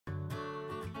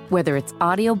Whether it's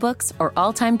audiobooks or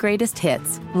all-time greatest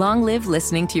hits, long live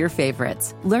listening to your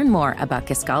favorites. Learn more about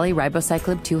Kisqali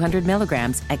Ribociclib 200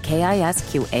 milligrams at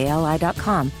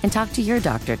KISQALI.com and talk to your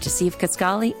doctor to see if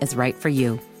Kisqali is right for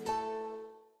you.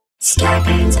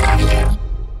 Scarpins Avenue.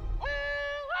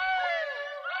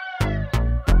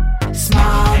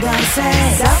 Small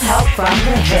doses. Self-help from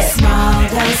the hip. Small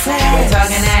doses. We're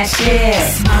talking that shit.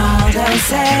 Small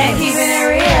doses. And keeping it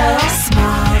real.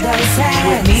 Small doses.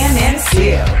 With me and them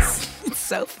Seals. It's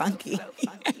so funky.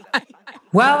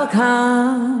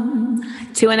 Welcome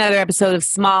to another episode of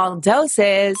Small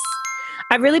Doses.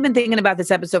 I've really been thinking about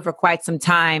this episode for quite some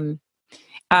time.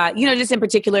 Just in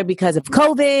particular because of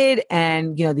COVID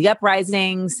and, the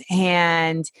uprisings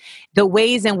and the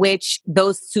ways in which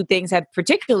those two things have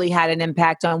particularly had an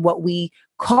impact on what we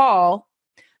call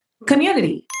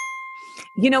community.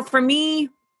 For me,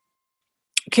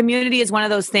 community is one of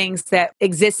those things that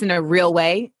exists in a real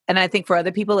way. And I think for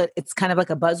other people, it's kind of like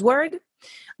a buzzword.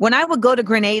 When I would go to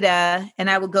Grenada and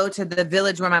I would go to the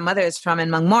village where my mother is from in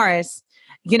Montmorris,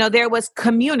 there was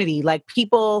community, like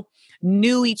people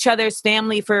knew each other's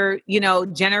family for,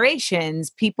 generations.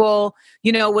 People,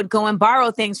 would go and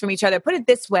borrow things from each other. Put it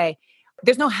this way,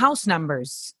 there's no house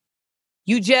numbers.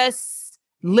 You just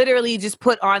literally just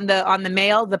put on the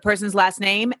mail the person's last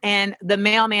name and the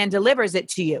mailman delivers it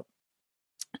to you.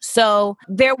 So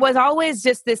there was always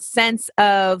just this sense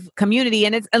of community.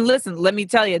 And listen, let me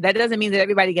tell you, that doesn't mean that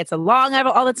everybody gets along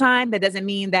all the time. That doesn't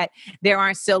mean that there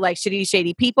aren't still like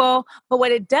shady people. But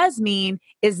what it does mean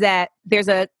is that there's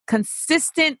a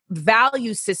consistent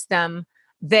value system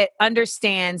that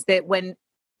understands that when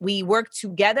we work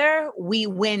together, we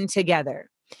win together.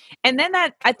 And then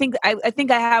that I think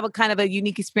I have a kind of a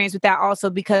unique experience with that also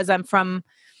because I'm from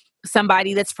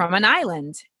somebody that's from an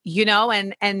island,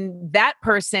 and that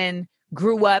person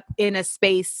grew up in a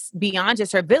space beyond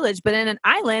just her village, but in an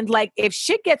island, like if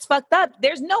shit gets fucked up,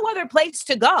 there's no other place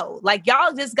to go. Like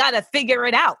y'all just got to figure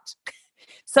it out.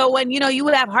 So when, you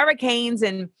would have hurricanes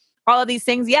and all of these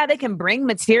things, yeah, they can bring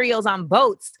materials on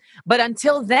boats, but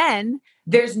until then,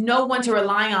 there's no one to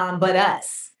rely on but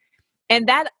us. And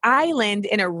that island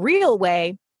in a real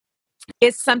way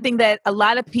is something that a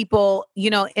lot of people,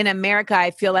 in America, I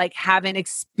feel like haven't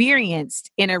experienced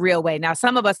in a real way. Now,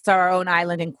 some of us are our own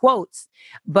island in quotes,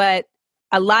 but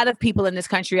a lot of people in this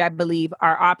country, I believe,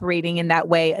 are operating in that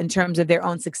way in terms of their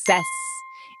own success,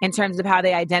 in terms of how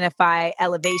they identify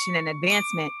elevation and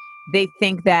advancement. They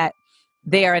think that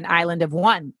they are an island of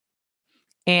one.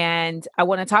 And I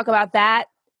want to talk about that.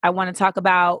 I want to talk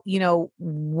about,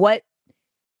 what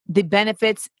the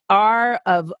benefits are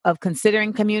of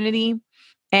considering community.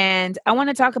 And I want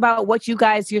to talk about what you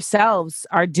guys yourselves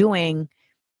are doing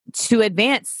to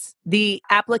advance the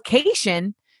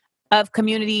application of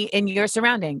community in your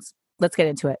surroundings. Let's get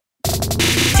into it.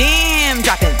 Jam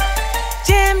dropping.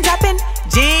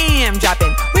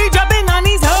 We dropping on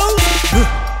these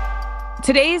hoes.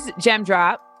 Today's gem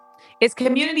drop is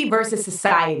community versus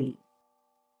society.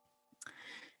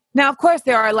 Now, of course,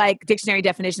 there are like dictionary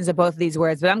definitions of both of these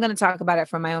words, but I'm going to talk about it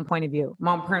from my own point of view.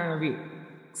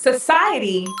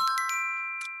 Society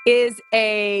is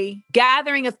a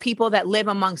gathering of people that live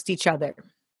amongst each other.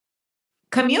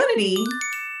 Community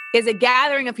is a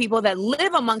gathering of people that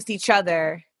live amongst each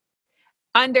other,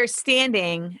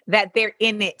 understanding that they're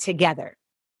in it together.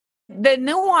 The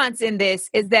nuance in this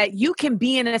is that you can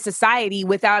be in a society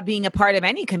without being a part of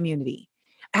any community.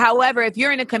 However, if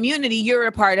you're in a community, you're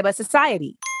a part of a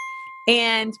society.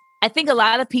 And I think a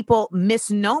lot of people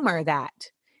misnomer that.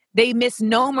 They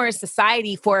misnomer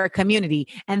society for a community.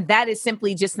 And that is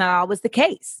simply just not always the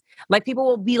case. Like people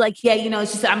will be like, yeah,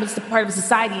 it's just, I'm just a part of a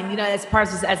society. And,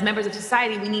 as members of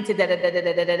society, we need to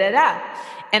da-da-da-da-da-da-da-da.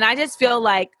 And I just feel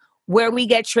like where we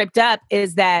get tripped up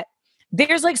is that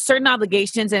there's like certain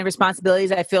obligations and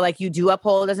responsibilities I feel like you do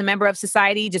uphold as a member of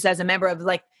society, just as a member of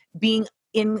like being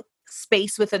in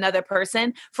space with another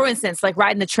person. For instance, like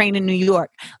riding the train in New York.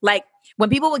 Like when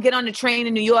people would get on the train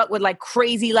in New York with like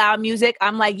crazy loud music,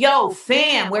 I'm like, yo,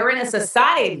 fam, we're in a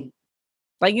society.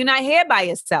 Like you're not here by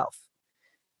yourself.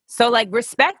 So like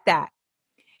respect that,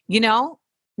 Now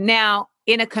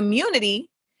in a community,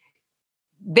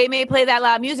 they may play that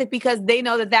loud music because they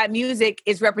know that music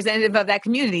is representative of that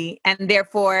community and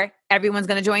therefore everyone's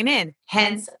going to join in.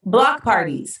 Hence block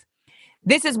parties.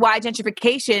 This is why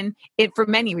gentrification, for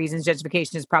many reasons,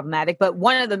 gentrification is problematic. But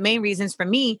one of the main reasons for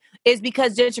me is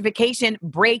because gentrification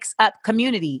breaks up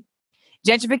community.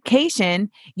 Gentrification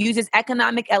uses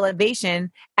economic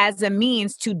elevation as a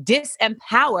means to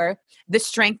disempower the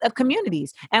strength of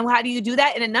communities. And how do you do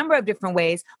that? In a number of different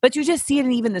ways, but you just see it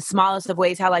in even the smallest of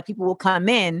ways, how like people will come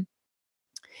in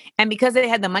and because they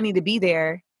had the money to be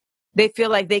there, they feel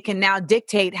like they can now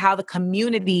dictate how the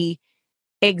community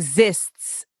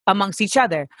exists amongst each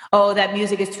other. Oh, that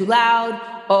music is too loud.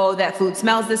 Oh, that food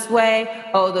smells this way.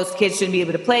 Oh, those kids shouldn't be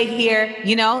able to play here.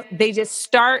 You know, they just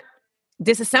start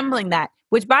disassembling that,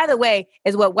 which, by the way,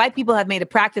 is what white people have made a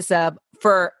practice of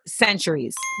for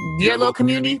centuries. Your little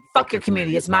community, fuck your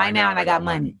community. It's mine now and I got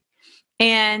money.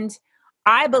 And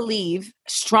I believe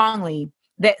strongly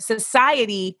that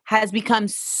society has become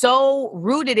so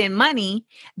rooted in money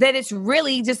that it's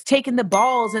really just taken the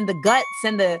balls and the guts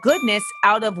and the goodness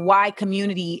out of why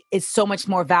community is so much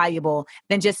more valuable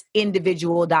than just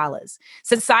individual dollars.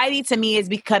 Society, to me, is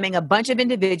becoming a bunch of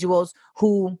individuals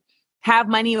who have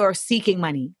money or seeking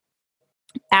money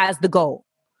as the goal.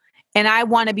 And I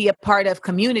want to be a part of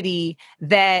community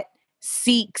that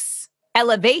seeks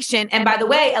elevation. And by the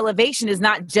way, elevation is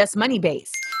not just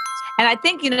money-based. And I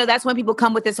think, that's when people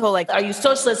come with this whole, like, are you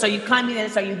socialist? Are you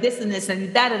communist? Are you this and this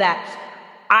and that?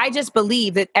 I just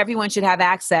believe that everyone should have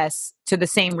access to the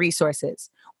same resources.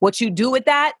 What you do with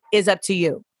that is up to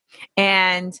you.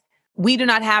 And we do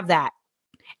not have that.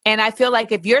 And I feel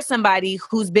like if you're somebody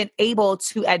who's been able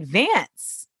to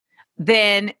advance,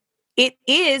 then it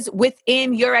is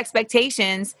within your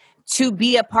expectations to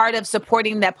be a part of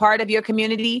supporting that part of your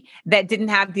community that didn't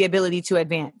have the ability to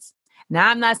advance. Now,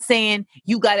 I'm not saying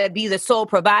you got to be the sole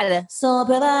provider.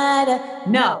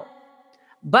 No.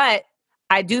 But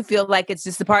I do feel like it's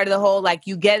just a part of the whole, like,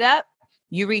 you get up,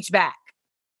 you reach back.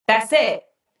 That's it.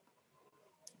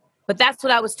 But that's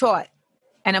what I was taught.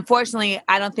 And unfortunately,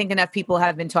 I don't think enough people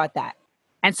have been taught that.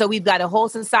 And so we've got a whole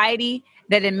society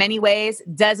that in many ways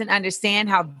doesn't understand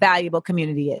how valuable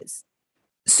community is.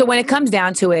 So when it comes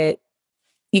down to it,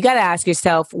 you got to ask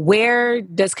yourself, where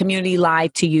does community lie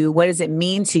to you? What does it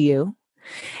mean to you?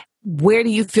 Where do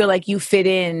you feel like you fit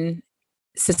in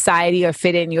society or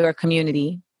fit in your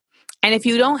community? And if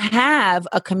you don't have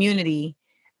a community,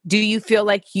 do you feel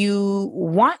like you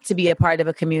want to be a part of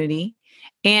a community?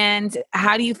 And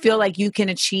how do you feel like you can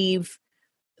achieve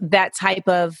that type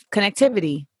of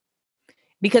connectivity?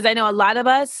 Because I know a lot of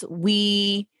us,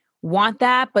 we want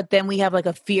that, but then we have like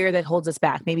a fear that holds us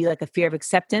back, maybe like a fear of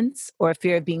acceptance or a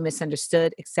fear of being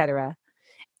misunderstood, etc.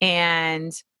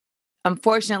 And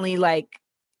unfortunately,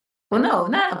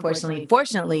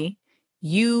 fortunately,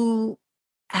 you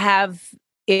have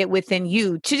it within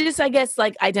you to just, I guess,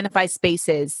 like identify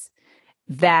spaces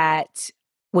that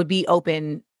would be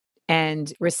open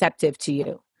and receptive to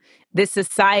you. This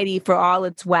society, for all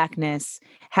its whackness,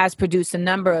 has produced a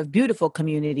number of beautiful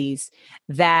communities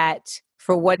that,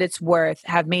 for what it's worth,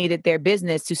 have made it their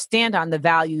business to stand on the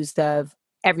values of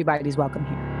everybody's welcome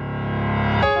here.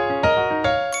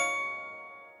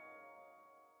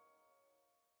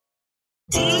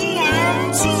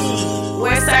 DMT.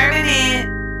 We're serving it.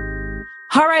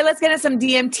 All right, let's get into some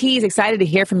DMTs. Excited to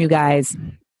hear from you guys.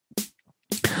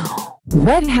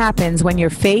 What happens when your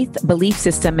faith, belief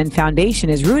system, and foundation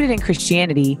is rooted in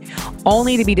Christianity,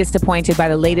 only to be disappointed by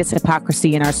the latest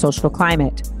hypocrisy in our social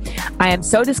climate? I am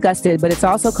so disgusted, but it's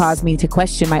also caused me to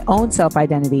question my own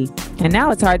self-identity. And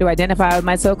now it's hard to identify with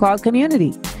my so-called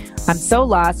community. I'm so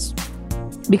lost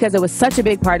because it was such a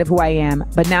big part of who I am,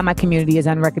 but now my community is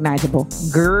unrecognizable.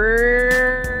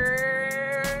 Girl.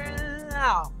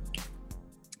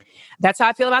 That's how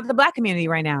I feel about the Black community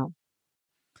right now.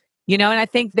 And I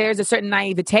think there's a certain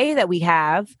naivete that we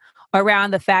have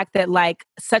around the fact that, like,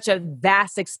 such a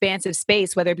vast, expansive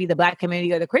space, whether it be the Black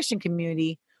community or the Christian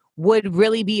community, would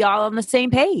really be all on the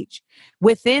same page.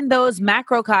 Within those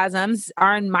macrocosms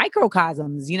are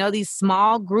microcosms, these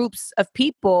small groups of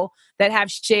people that have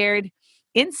shared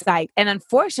insight. And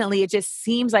unfortunately, it just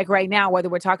seems like right now, whether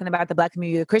we're talking about the Black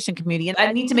community or the Christian community, and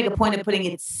I need to make a point of putting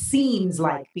it seems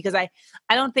like, because I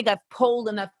don't think I've polled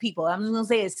enough people. I'm going to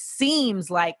say it seems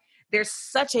like there's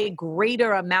such a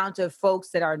greater amount of folks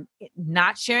that are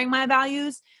not sharing my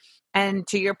values, and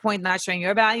to your point, not sharing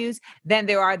your values, than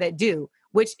there are that do,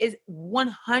 which is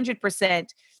 100%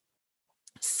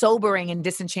 sobering and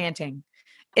disenchanting.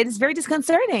 It is very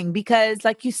disconcerting because,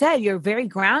 like you said, you're very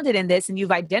grounded in this and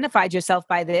you've identified yourself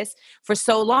by this for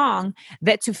so long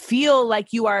that to feel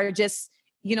like you are just,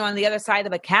 on the other side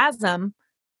of a chasm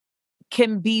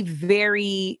can be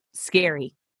very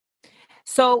scary.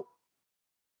 So,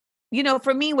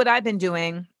 for me, what I've been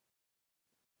doing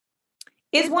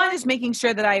is, one, just making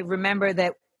sure that I remember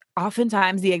that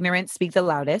oftentimes the ignorant speak the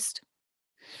loudest.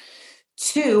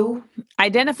 2,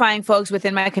 identifying folks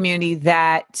within my community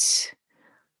that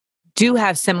do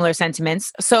have similar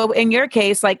sentiments. So in your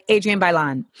case, like Adrienne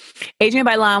Bailon. Adrienne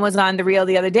Bailon was on The Real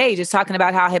the other day, just talking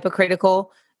about how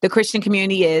hypocritical the Christian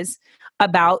community is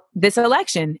about this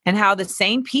election and how the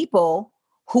same people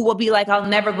who will be like, I'll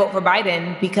never vote for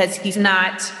Biden because he's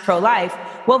not pro-life,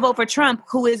 will vote for Trump,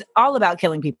 who is all about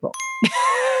killing people.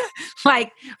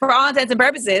 Like, for all intents and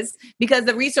purposes, because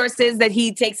the resources that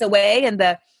he takes away and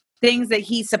the things that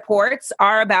he supports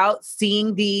are about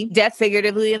seeing the death,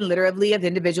 figuratively and literally, of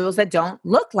individuals that don't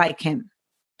look like him.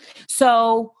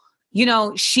 So,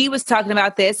 she was talking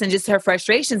about this and just her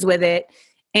frustrations with it.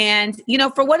 And,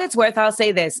 for what it's worth, I'll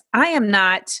say this. I am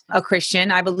not a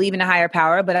Christian. I believe in a higher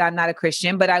power, but I'm not a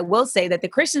Christian. But I will say that the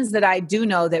Christians that I do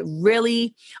know that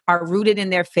really are rooted in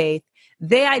their faith,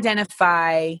 they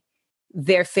identify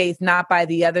their faith not by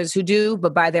the others who do,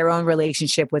 but by their own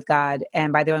relationship with God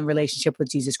and by their own relationship with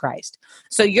Jesus Christ.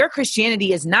 So your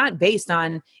Christianity is not based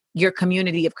on your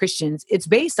community of Christians. It's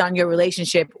based on your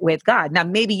relationship with God. Now,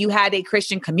 maybe you had a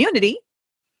Christian community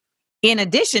in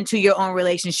addition to your own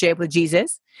relationship with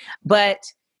Jesus,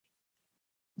 but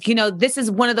this is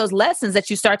one of those lessons that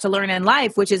you start to learn in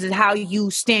life, which is how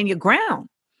you stand your ground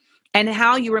and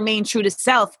how you remain true to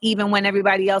self, even when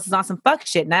everybody else is on some fuck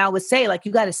shit. And I always say,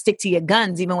 you got to stick to your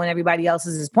guns, even when everybody else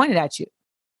is pointed at you.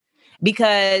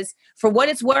 Because for what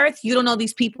it's worth, you don't know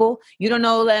these people. You don't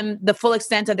know them, the full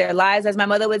extent of their lives. As my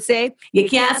mother would say, you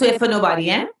can't swear for nobody,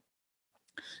 eh?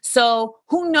 So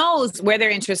who knows where their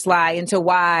interests lie into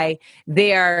why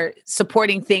they are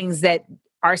supporting things that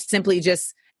are simply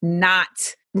just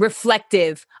not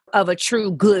reflective of a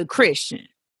true good Christian.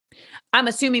 I'm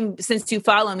assuming, since you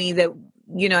follow me, that,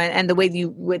 and the way you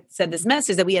would send this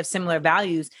message, that we have similar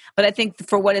values. But I think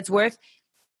for what it's worth,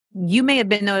 you may have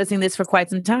been noticing this for quite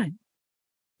some time.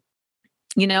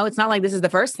 It's not like this is the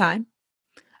first time.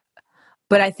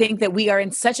 But I think that we are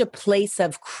in such a place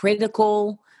of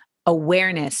critical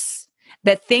awareness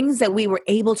that things that we were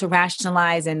able to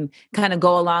rationalize and kind of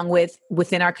go along with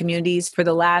within our communities for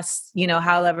the last,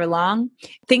 however long,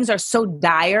 things are so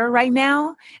dire right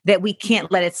now that we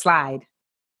can't let it slide.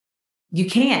 You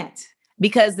can't,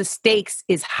 because the stakes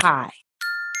is high.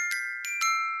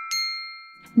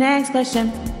 Next question.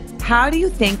 How do you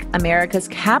think America's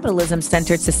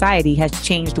capitalism-centered society has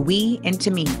changed we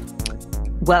into me?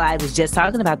 Well, I was just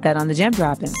talking about that on the Gem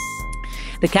Dropping.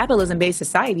 The capitalism-based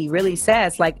society really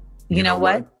says, you know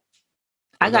what?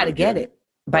 I got to get it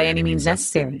by any means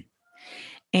necessary.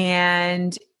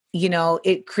 And,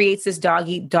 it creates this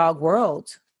dog-eat-dog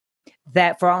world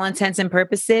that, for all intents and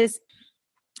purposes,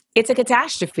 it's a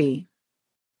catastrophe.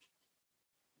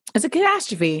 It's a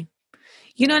catastrophe.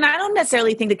 And I don't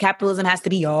necessarily think that capitalism has to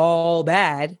be all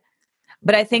bad,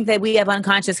 but I think that we have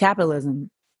unconscious capitalism.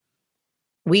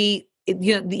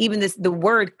 Even the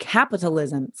word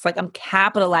capitalism, it's like I'm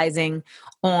capitalizing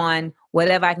on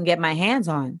whatever I can get my hands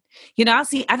on.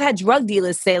 I've had drug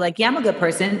dealers say, yeah, I'm a good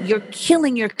person. You're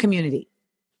killing your community.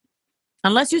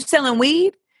 Unless you're selling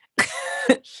weed,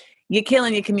 you're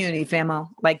killing your community, famo.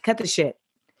 Cut the shit.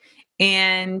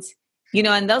 And,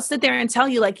 and they'll sit there and tell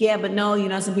you yeah, but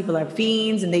no, some people are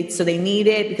fiends and they need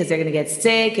it because they're going to get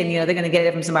sick and, they're going to get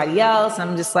it from somebody else.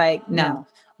 I'm just no.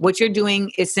 What you're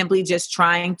doing is simply just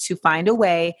trying to find a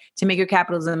way to make your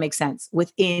capitalism make sense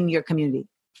within your community.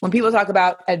 When people talk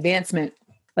about advancement,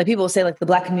 people will say the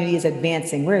Black community is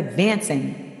advancing. We're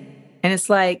advancing. And it's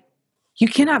you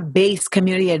cannot base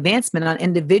community advancement on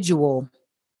individual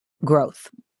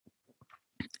growth.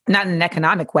 Not in an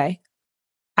economic way.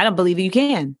 I don't believe you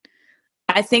can.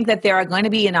 I think that there are going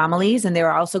to be anomalies, and there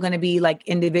are also going to be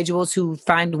individuals who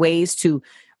find ways to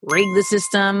rig the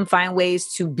system, find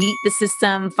ways to beat the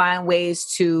system, find ways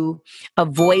to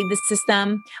avoid the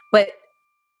system. But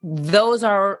those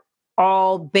are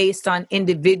all based on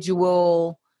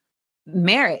individual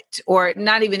merit, or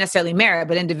not even necessarily merit,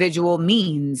 but individual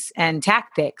means and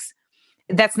tactics.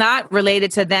 That's not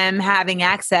related to them having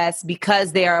access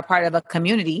because they are a part of a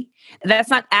community. That's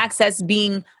not access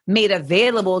being made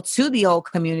available to the whole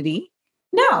community.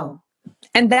 No.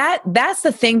 And that's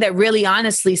the thing that really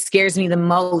honestly scares me the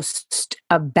most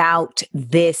about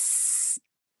this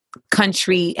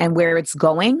country and where it's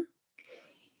going.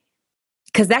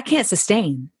 Because that can't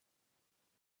sustain.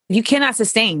 You cannot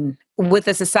sustain with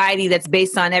a society that's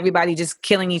based on everybody just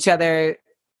killing each other,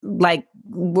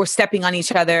 we're stepping on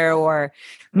each other or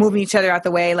moving each other out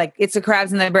the way. It's a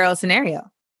crabs in the barrel scenario.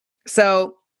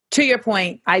 So to your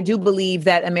point, I do believe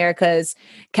that America's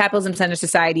capitalism-centered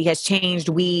society has changed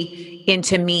we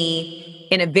into me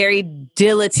in a very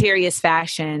deleterious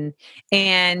fashion.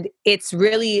 And it's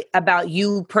really about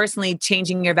you personally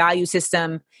changing your value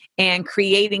system and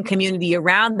creating community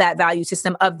around that value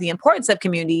system of the importance of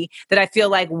community that I feel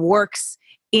works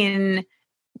in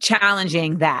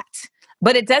challenging that.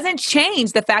 But it doesn't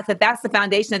change the fact that that's the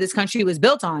foundation that this country was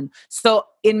built on. So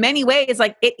in many ways,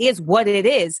 like it is what it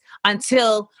is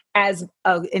until as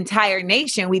an entire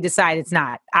nation, we decide it's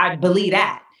not. I believe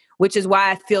that, which is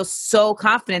why I feel so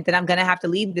confident that I'm going to have to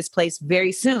leave this place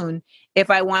very soon if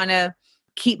I want to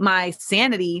keep my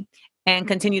sanity and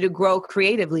continue to grow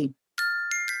creatively.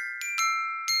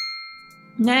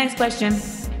 Next question.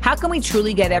 How can we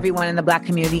truly get everyone in the Black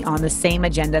community on the same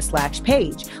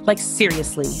agenda/page? Like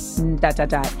seriously, ...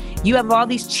 You have all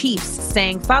these chiefs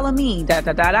saying, follow me, ...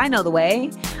 I know the way.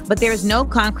 But there's no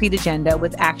concrete agenda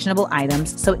with actionable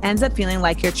items. So it ends up feeling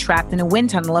like you're trapped in a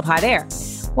wind tunnel of hot air.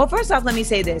 Well, first off, let me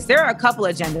say this. There are a couple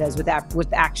agendas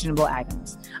with actionable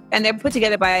items. And they're put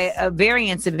together by a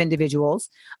variance of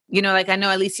individuals. You know, like I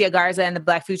know Alicia Garza and the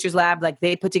Black Futures Lab, like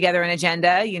they put together an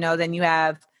agenda. You know, then you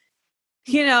have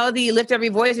the Lift Every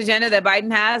Voice agenda that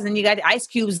Biden has, and you got Ice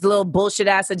Cube's little bullshit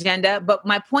ass agenda. But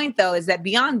my point, though, is that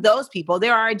beyond those people,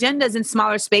 there are agendas in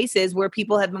smaller spaces where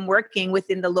people have been working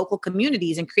within the local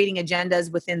communities and creating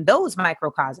agendas within those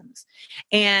microcosms.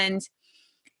 And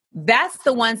that's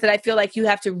the ones that I feel like you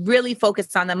have to really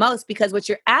focus on the most, because what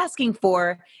you're asking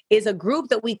for is a group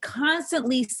that we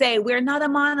constantly say we're not a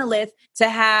monolith to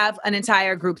have an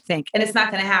entire group think, and it's not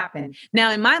going to happen.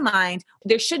 Now, in my mind,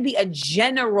 there should be a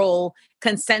general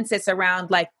consensus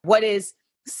around like what is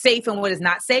safe and what is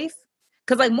not safe.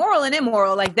 Because like moral and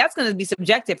immoral, like that's going to be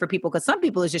subjective for people, because some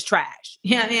people is just trash.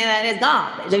 You know what I mean? And it's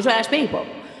gone. They're trash people.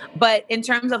 But in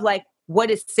terms of like what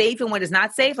is safe and what is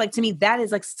not safe, like to me, that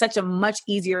is like such a much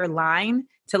easier line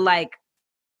to like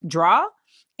draw.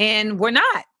 And we're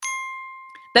not.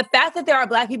 The fact that there are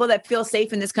Black people that feel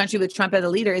safe in this country with Trump as a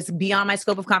leader is beyond my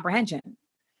scope of comprehension.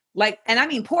 Like, and I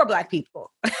mean poor Black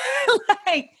people.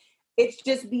 Like, it's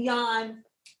just beyond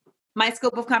my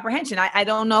scope of comprehension. I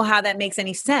don't know how that makes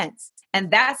any sense. And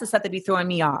that's the stuff that be throwing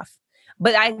me off.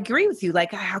 But I agree with you.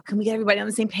 Like, how can we get everybody on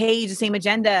the same page, the same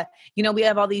agenda? You know, we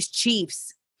have all these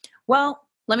chiefs. Well,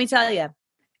 let me tell you,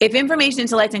 if information,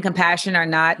 intellect, and compassion are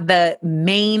not the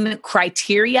main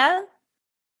criteria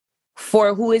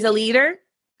for who is a leader,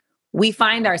 we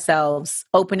find ourselves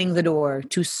opening the door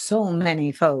to so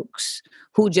many folks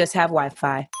who just have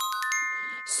Wi-Fi.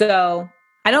 So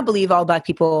I don't believe all Black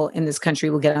people in this country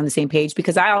will get on the same page,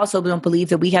 because I also don't believe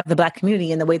that we have the Black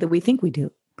community in the way that we think we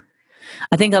do.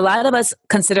 I think a lot of us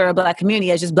consider a Black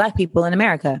community as just Black people in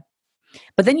America.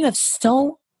 But then you have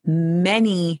so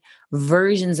many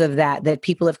versions of that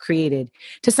people have created.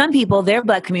 To some people, their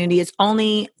Black community is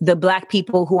only the Black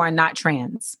people who are not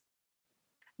trans.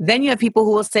 Then you have people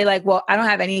who will say like, well, I don't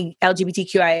have any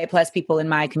LGBTQIA plus people in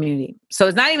my community. So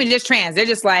it's not even just trans. They're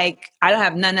just like, I don't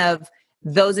have none of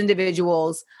those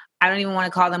individuals. I don't even want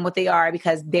to call them what they are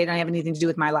because they don't have anything to do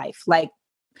with my life. Like,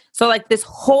 so like this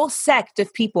whole sect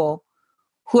of people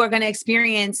who are going to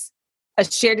experience a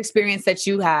shared experience that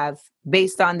you have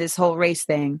based on this whole race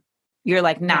thing. You're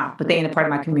like, nah, but they ain't a part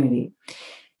of my community.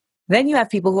 Then you have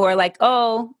people who are like,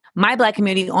 oh, my Black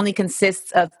community only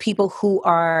consists of people who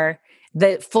are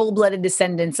the full-blooded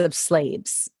descendants of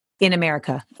slaves in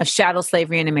America, of chattel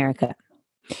slavery in America.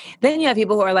 Then you have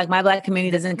people who are like, my Black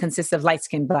community doesn't consist of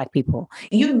light-skinned Black people.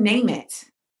 You name it.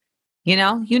 You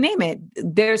know, you name it.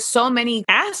 There's so many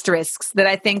asterisks that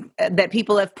I think that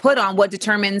people have put on what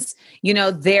determines, you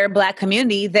know, their Black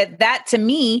community, that to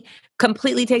me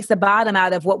completely takes the bottom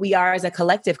out of what we are as a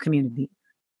collective community.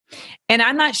 And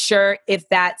I'm not sure if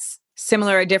that's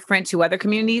similar or different to other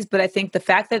communities, but I think the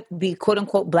fact that the quote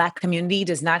unquote Black community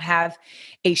does not have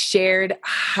a shared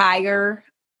higher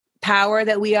power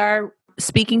that we are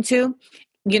speaking to,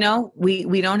 you know,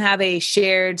 we don't have a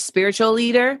shared spiritual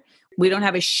leader. We don't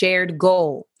have a shared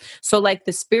goal. So like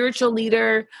the spiritual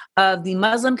leader of the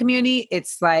Muslim community,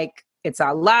 it's like, it's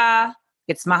Allah,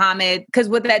 it's Muhammad. Because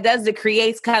what that does, it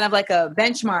creates kind of like a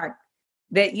benchmark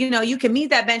that, you know, you can meet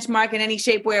that benchmark in any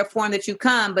shape, way, or form that you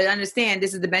come, but understand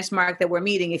this is the benchmark that we're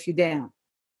meeting if you're down.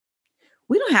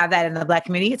 We don't have that in the Black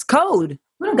community. It's code.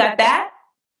 We don't got that.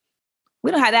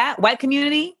 We don't have that. White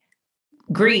community,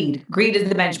 greed. Greed is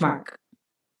the benchmark.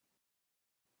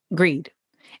 Greed.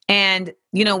 And,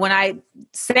 you know, when I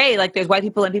say like there's white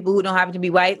people and people who don't happen to be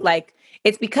white, like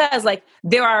it's because like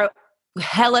there are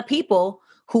hella people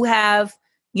who have,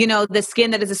 you know, the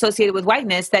skin that is associated with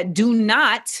whiteness that do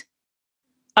not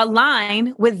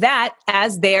align with that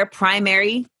as their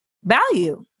primary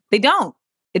value. They don't.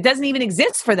 It doesn't even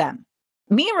exist for them.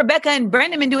 Me and Rebecca and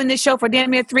Brandon been doing this show for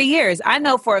damn near 3 years. I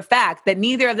know for a fact that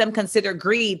neither of them consider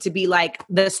greed to be like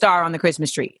the star on the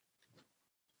Christmas tree.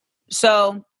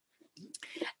 So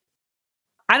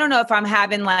I don't know if I'm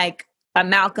having like a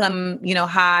Malcolm, you know,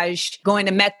 Hajj going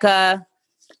to Mecca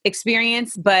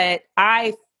experience, but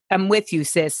I am with you,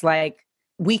 sis. Like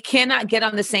we cannot get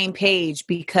on the same page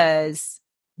because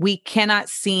we cannot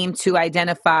seem to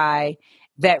identify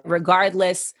that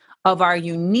regardless of our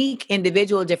unique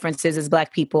individual differences as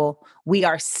Black people, we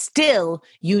are still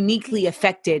uniquely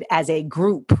affected as a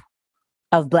group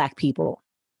of Black people.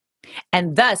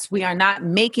 And thus, we are not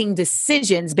making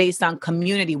decisions based on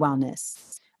community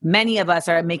wellness. Many of us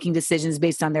are making decisions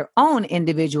based on their own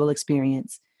individual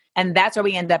experience. And that's where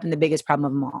we end up in the biggest problem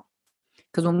of them all.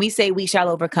 Because when we say we shall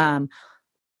overcome,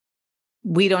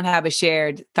 we don't have a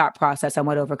shared thought process on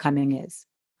what overcoming is.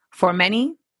 For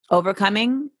many,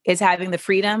 overcoming is having the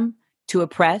freedom to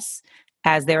oppress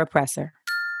as their oppressor.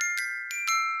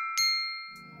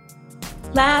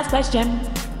 Last question.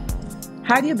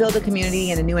 How do you build a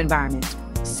community in a new environment,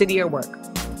 city or work?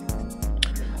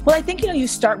 Well, I think, you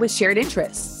start with shared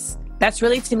interests. That's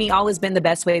really, to me, always been the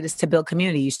best way to build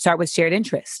community. You start with shared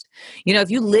interest.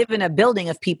 If you live in a building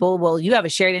of people, well, you have a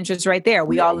shared interest right there.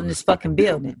 We all in this fucking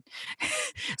building.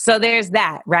 So there's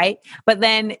that, right? But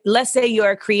then let's say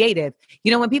you're a creative.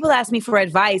 When people ask me for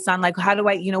advice on like, how do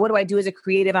I, what do I do as a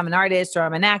creative? I'm an artist or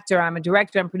I'm an actor, I'm a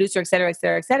director, I'm a producer, et cetera, et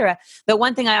cetera, et cetera. The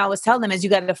one thing I always tell them is you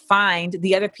got to find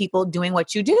the other people doing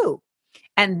what you do.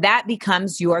 And that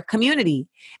becomes your community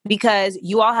because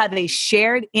you all have a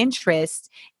shared interest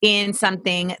in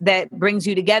something that brings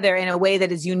you together in a way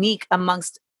that is unique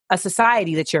amongst a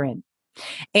society that you're in.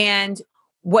 And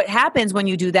what happens when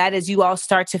you do that is you all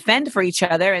start to fend for each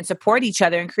other and support each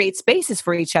other and create spaces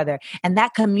for each other. And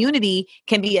that community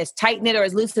can be as tight-knit or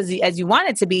as loose as you want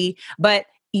it to be, but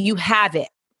you have it.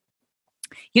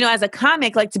 As a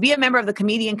comic, like to be a member of the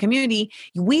comedian community,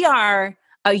 we are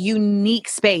a unique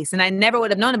space. And I never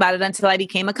would have known about it until I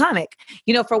became a comic.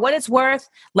 For what it's worth,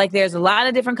 like there's a lot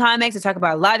of different comics that talk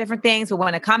about a lot of different things, but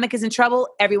when a comic is in trouble,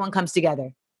 everyone comes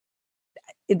together.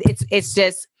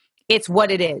 It's what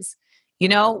it is.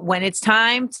 When it's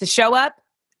time to show up,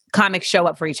 comics show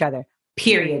up for each other,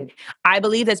 period. I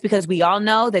believe that's because we all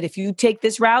know that if you take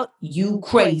this route, you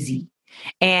crazy.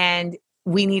 And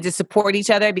we need to support each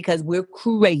other because we're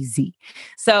crazy.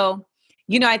 So,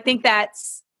 I think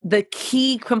that's the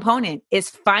key component is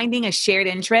finding a shared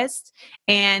interest,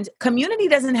 and community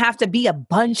doesn't have to be a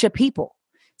bunch of people.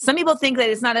 Some people think that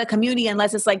it's not a community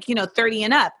unless it's like, 30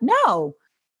 and up. No,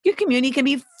 your community can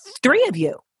be 3 of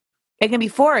you. It can be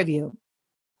 4 of you.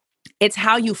 It's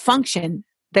how you function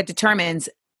that determines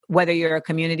whether you're a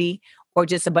community or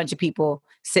just a bunch of people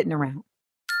sitting around.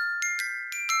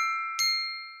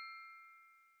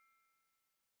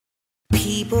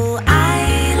 People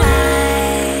I like.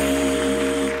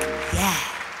 Yeah.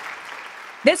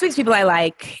 This week's People I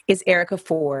Like is Erica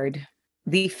Ford,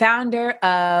 the founder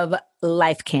of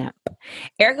Life Camp.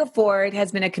 Erica Ford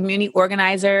has been a community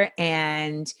organizer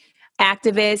and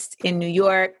activist in New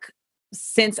York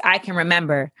since I can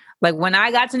remember. Like when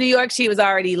I got to New York, she was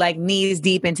already like knees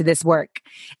deep into this work.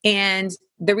 And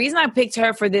the reason I picked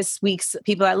her for this week's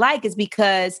People I Like is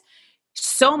because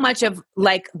so much of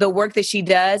like the work that she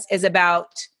does is about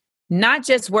not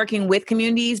just working with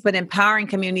communities, but empowering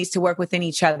communities to work within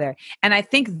each other. And I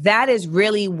think that is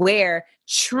really where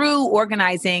true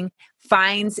organizing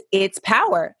finds its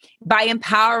power, by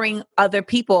empowering other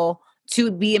people to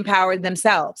be empowered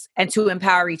themselves and to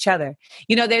empower each other.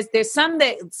 There's some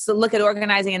that look at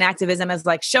organizing and activism as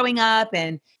like showing up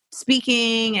and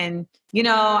speaking and,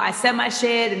 I said my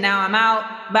shit and now I'm out,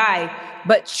 bye.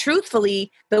 But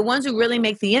truthfully, the ones who really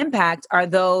make the impact are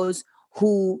those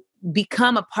who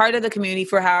become a part of the community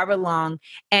for however long.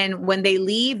 And when they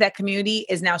leave, that community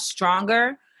is now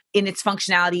stronger in its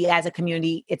functionality as a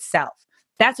community itself.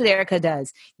 That's what Erica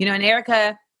does. And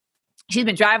Erica, she's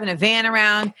been driving a van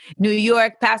around New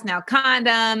York, passing out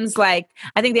condoms. Like,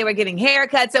 I think they were getting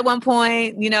haircuts at one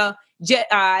point,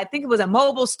 I think it was a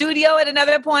mobile studio at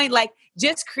another point, like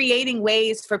just creating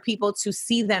ways for people to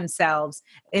see themselves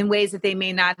in ways that they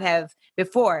may not have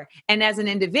before. And as an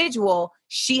individual,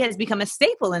 she has become a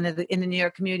staple in the New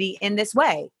York community in this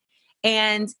way.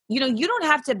 And, you don't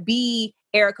have to be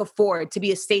Erica Ford to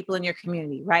be a staple in your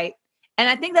community, right? And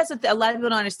I think that's what a lot of people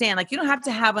don't understand. Like, you don't have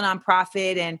to have a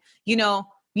nonprofit and,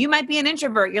 you might be an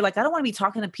introvert. You're like, I don't want to be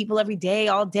talking to people every day,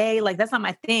 all day. Like, that's not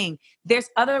my thing. There's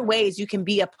other ways you can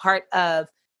be a part of,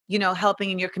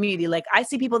 helping in your community. Like, I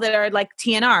see people that are like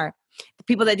TNR, the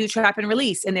people that do trap and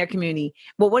release in their community.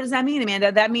 Well, what does that mean, Amanda?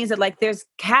 That means that like there's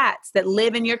cats that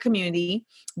live in your community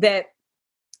that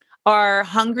are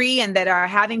hungry and that are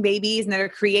having babies and that are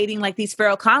creating like these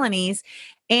feral colonies,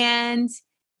 and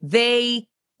they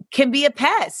can be a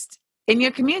pest in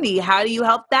your community. How do you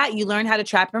help that? You learn how to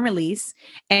trap and release,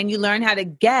 and you learn how to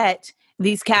get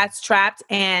these cats trapped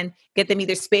and get them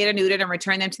either spayed or neutered and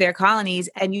return them to their colonies.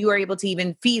 And you are able to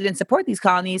even feed and support these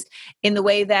colonies in the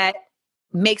way that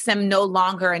makes them no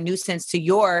longer a nuisance to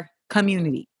your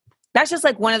community. That's just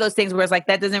like one of those things where it's like,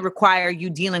 that doesn't require you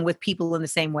dealing with people in the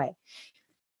same way.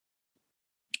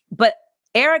 But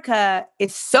Erica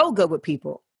is so good with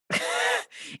people.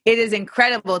 It is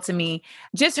incredible to me.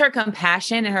 Just her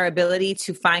compassion and her ability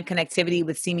to find connectivity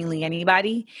with seemingly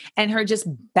anybody, and her just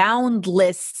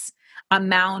boundless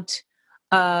amount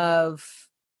of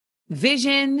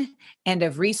vision and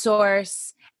of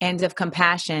resource and of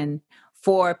compassion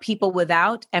for people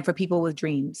without and for people with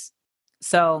dreams.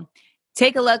 So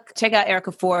take a look, check out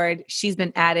Erica Ford. She's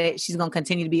been at it. She's going to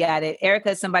continue to be at it.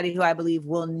 Erica is somebody who I believe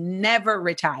will never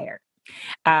retire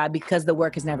because the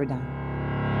work is never done.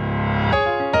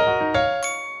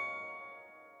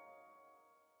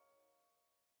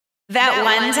 That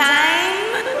one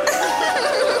time.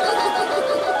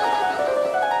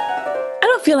 I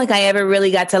don't feel like I ever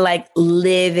really got to like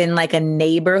live in like a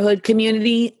neighborhood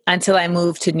community until I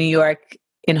moved to New York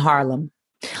in Harlem.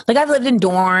 Like I've lived in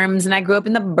dorms and I grew up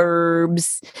in the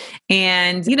burbs,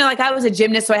 and, you know, like I was a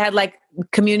gymnast. So I had like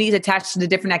communities attached to the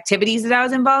different activities that I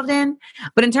was involved in.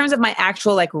 But in terms of my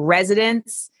actual like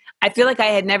residence, I feel like I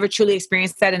had never truly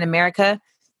experienced that in America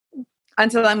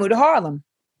until I moved to Harlem.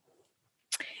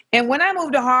 And when I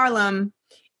moved to Harlem,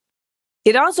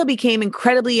 it also became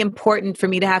incredibly important for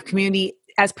me to have community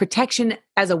as protection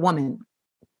as a woman,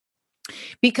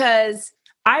 because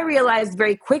I realized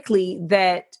very quickly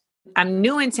that I'm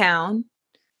new in town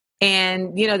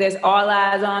and, you know, there's all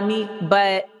eyes on me,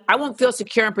 but I won't feel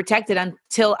secure and protected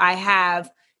until I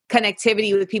have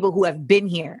connectivity with people who have been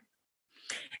here.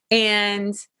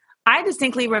 And I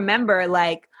distinctly remember,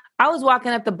 like, I was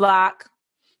walking up the block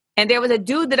and there was a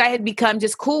dude that I had become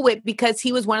just cool with because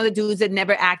he was one of the dudes that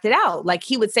never acted out. Like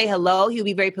he would say hello. He would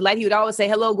be very polite. He would always say,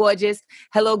 hello, gorgeous.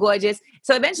 Hello, gorgeous.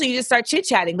 So eventually you just start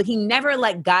chit-chatting, but he never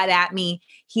like got at me.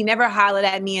 He never hollered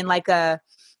at me in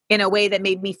a way that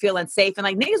made me feel unsafe. And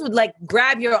like niggas would like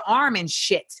grab your arm and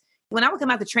shit. When I would come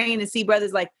out the train and see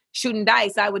brothers like shooting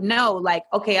dice, I would know like,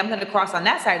 okay, I'm going to cross on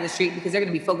that side of the street because they're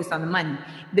going to be focused on the money.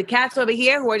 The cats over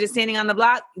here who are just standing on the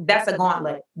block, that's a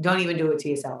gauntlet. Don't even do it to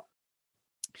yourself.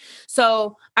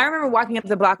 So I remember walking up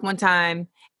the block one time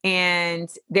and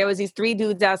there was these 3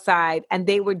 dudes outside and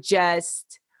they were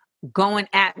just going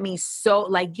at me so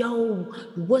like, yo,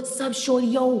 what's up, shorty?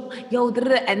 Yo.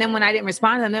 And then when I didn't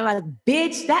respond to them, they were like,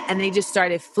 bitch, that. And they just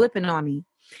started flipping on me.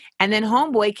 And then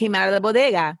homeboy came out of the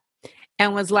bodega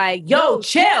and was like, yo,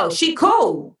 chill. She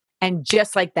cool. And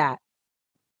just like that,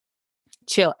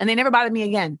 chill. And they never bothered me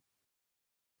again.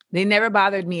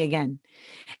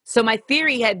 So my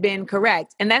theory had been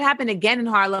correct. And that happened again in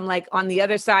Harlem, like on the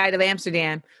other side of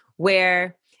Amsterdam,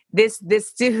 where this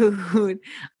dude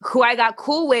who I got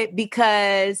cool with,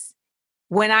 because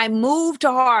when I moved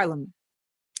to Harlem,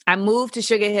 I moved to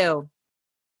Sugar Hill.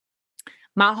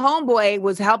 My homeboy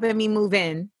was helping me move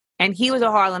in, and he was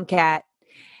a Harlem cat.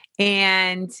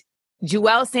 And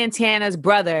Juelz Santana's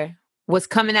brother was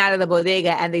coming out of the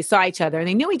bodega, and they saw each other and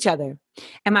they knew each other.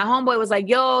 And my homeboy was like,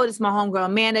 yo, this is my homegirl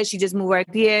Amanda. She just moved right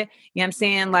here. You know what I'm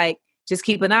saying? Like, just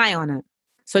keep an eye on her.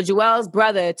 So Juelz's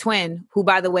brother, twin, who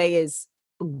by the way is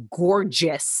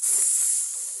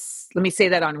gorgeous. Let me say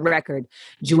that on record.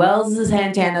 Juelz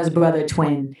Santana's brother,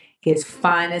 twin, is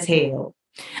fine as hell.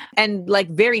 And like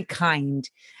very kind.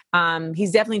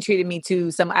 He's definitely treated me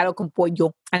to some arroz con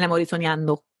pollo and amor y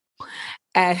soñando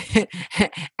at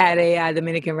a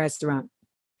Dominican restaurant.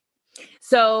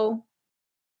 So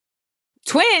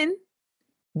twin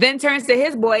then turns to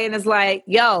his boy and is like,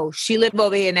 yo, she live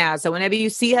over here now. So whenever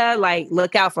you see her, like,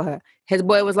 look out for her. His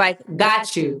boy was like,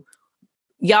 got you.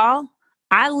 Y'all,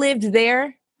 I lived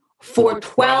there for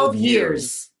 12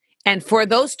 years. And for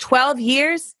those 12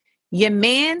 years, your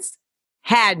mans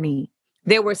had me.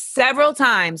 There were several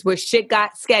times where shit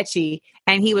got sketchy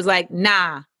and he was like,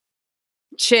 nah,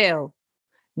 chill,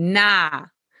 nah.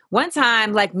 One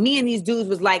time, like me and these dudes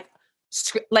was like,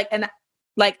 and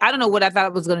like, I don't know what I thought I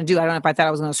was going to do. I don't know if I thought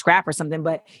I was going to scrap or something,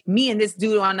 but me and this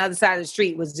dude on the other side of the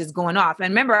street was just going off. And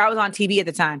remember, I was on TV at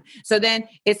the time. So then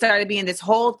it started being this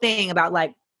whole thing about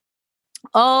like,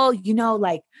 oh, you know,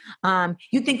 like,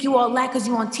 you think you all lack because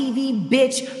you on TV,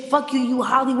 bitch. Fuck you, you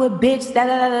Hollywood bitch. Da,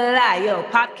 da, da, da, da. Yo,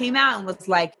 Pop came out and was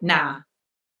like, nah,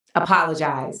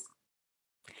 apologize.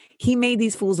 He made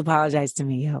these fools apologize to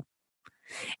me, yo.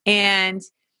 And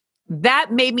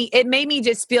that made me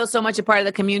just feel so much a part of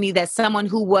the community that someone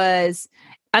who was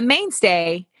a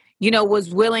mainstay, you know,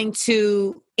 was willing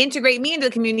to integrate me into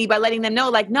the community by letting them know,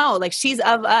 like, no, like she's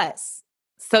of us.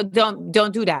 So don't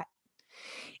do that.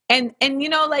 And you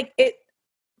know, like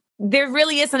there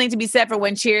really is something to be said for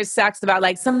when Cheers talks about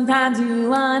like, sometimes you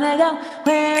wanna go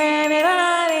where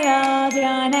everybody knows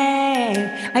your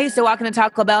name. I used to walk into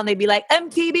Taco Bell and they'd be like,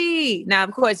 MTV. Now,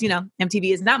 of course,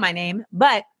 MTV is not my name,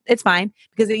 but it's fine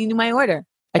because they knew my order.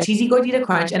 A cheesy gordita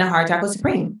crunch and a hard taco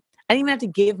supreme. I didn't even have to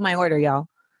give my order, y'all.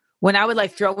 When I would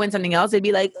like throw in something else, they'd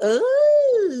be like,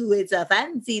 oh, it's a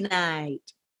fancy night.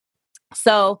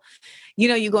 So,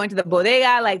 you go into the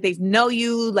bodega, like they know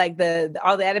you, like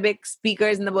all the Arabic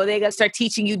speakers in the bodega start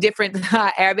teaching you different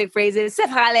Arabic phrases,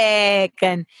 sefhalek,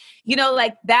 and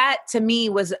like that to me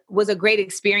was a great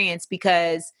experience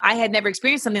because I had never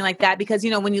experienced something like that. Because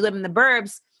when you live in the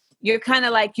burbs, you're kind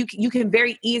of like you can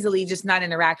very easily just not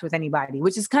interact with anybody,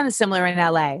 which is kind of similar in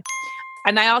LA.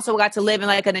 And I also got to live in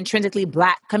like an intrinsically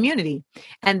Black community,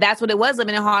 and that's what it was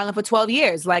living in Harlem for 12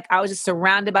 years. Like I was just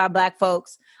surrounded by Black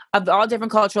folks of all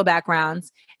different cultural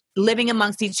backgrounds, living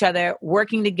amongst each other,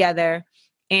 working together.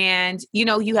 And,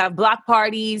 you have block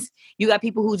parties, you got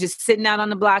people who just sitting out on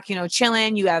the block,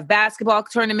 chilling. You have basketball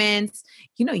tournaments,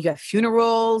 you have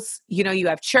funerals, you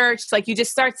have church. Like you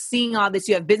just start seeing all this.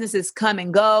 You have businesses come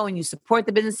and go and you support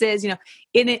the businesses, and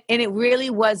it really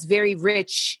was very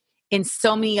rich in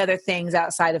so many other things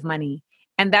outside of money.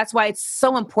 And that's why it's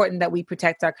so important that we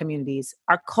protect our communities,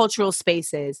 our cultural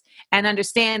spaces, and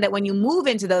understand that when you move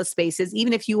into those spaces,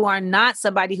 even if you are not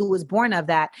somebody who was born of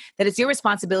that it's your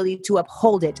responsibility to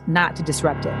uphold it, not to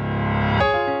disrupt it.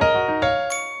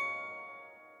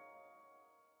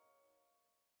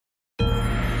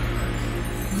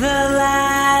 The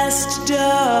last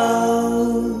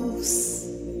dose.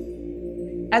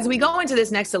 As we go into this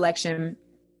next election,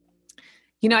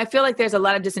 I feel like there's a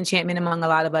lot of disenchantment among a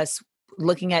lot of us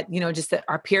looking at, just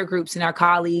our peer groups and our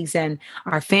colleagues and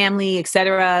our family, et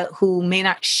cetera, who may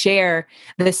not share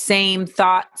the same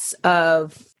thoughts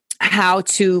of how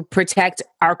to protect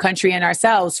our country and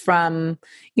ourselves from,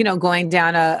 going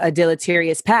down a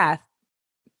deleterious path.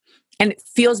 And it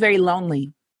feels very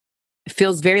lonely. It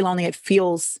feels very lonely. It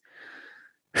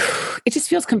just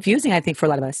feels confusing, I think, for a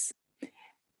lot of us.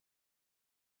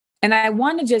 And I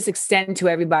want to just extend to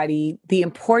everybody the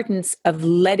importance of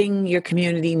letting your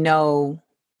community know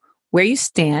where you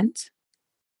stand,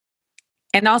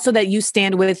 and also that you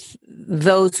stand with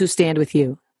those who stand with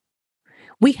you.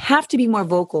 We have to be more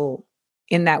vocal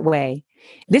in that way.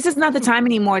 This is not the time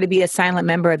anymore to be a silent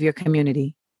member of your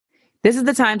community. This is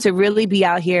the time to really be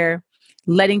out here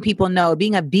letting people know,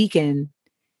 being a beacon,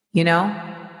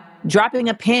 dropping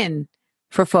a pin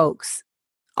for folks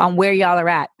on where y'all are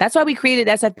at. That's why we created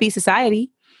SFB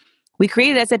Society. We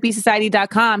created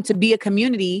SFBsociety.com to be a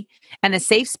community and a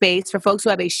safe space for folks who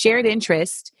have a shared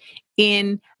interest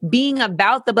in being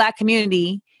about the Black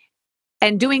community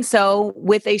and doing so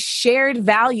with a shared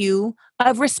value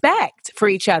of respect for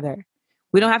each other.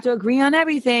 We don't have to agree on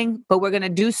everything, but we're going to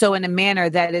do so in a manner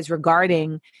that is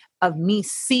regarding of me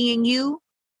seeing you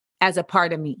as a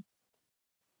part of me.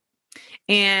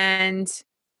 And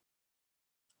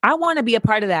I want to be a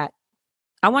part of that.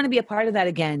 I want to be a part of that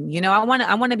again. I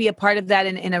want to be a part of that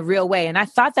in a real way. And I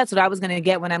thought that's what I was going to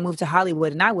get when I moved to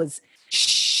Hollywood. And I was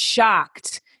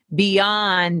shocked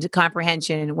beyond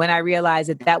comprehension when I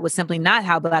realized that was simply not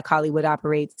how Black Hollywood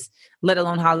operates, let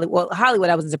alone Hollywood. Well,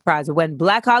 Hollywood, I wasn't surprised. But when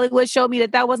Black Hollywood showed me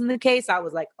that wasn't the case, I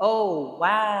was like, oh,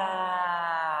 wow.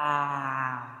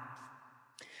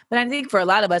 But I think for a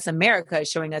lot of us, America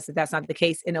is showing us that that's not the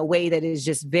case in a way that is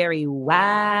just very wow.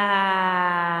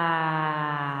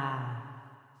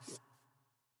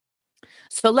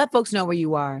 So let folks know where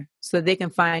you are so that they can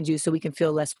find you, so we can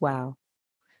feel less wow.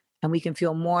 And we can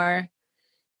feel more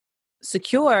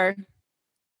secure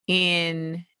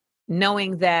in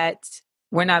knowing that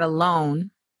we're not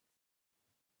alone.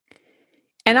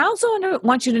 And I also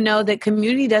want you to know that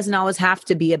community doesn't always have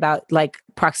to be about like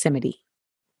proximity.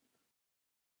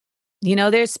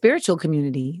 There's spiritual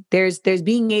community. There's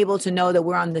being able to know that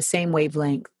we're on the same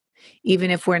wavelength, even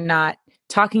if we're not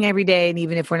talking every day, and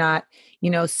even if we're not,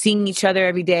 seeing each other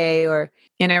every day or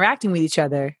interacting with each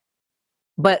other.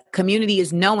 But community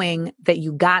is knowing that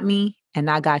you got me and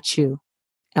I got you.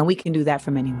 And we can do that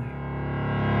from anywhere.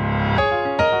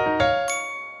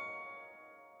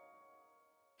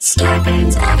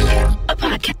 Starburns Audio, a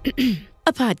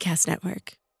podcast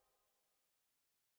network.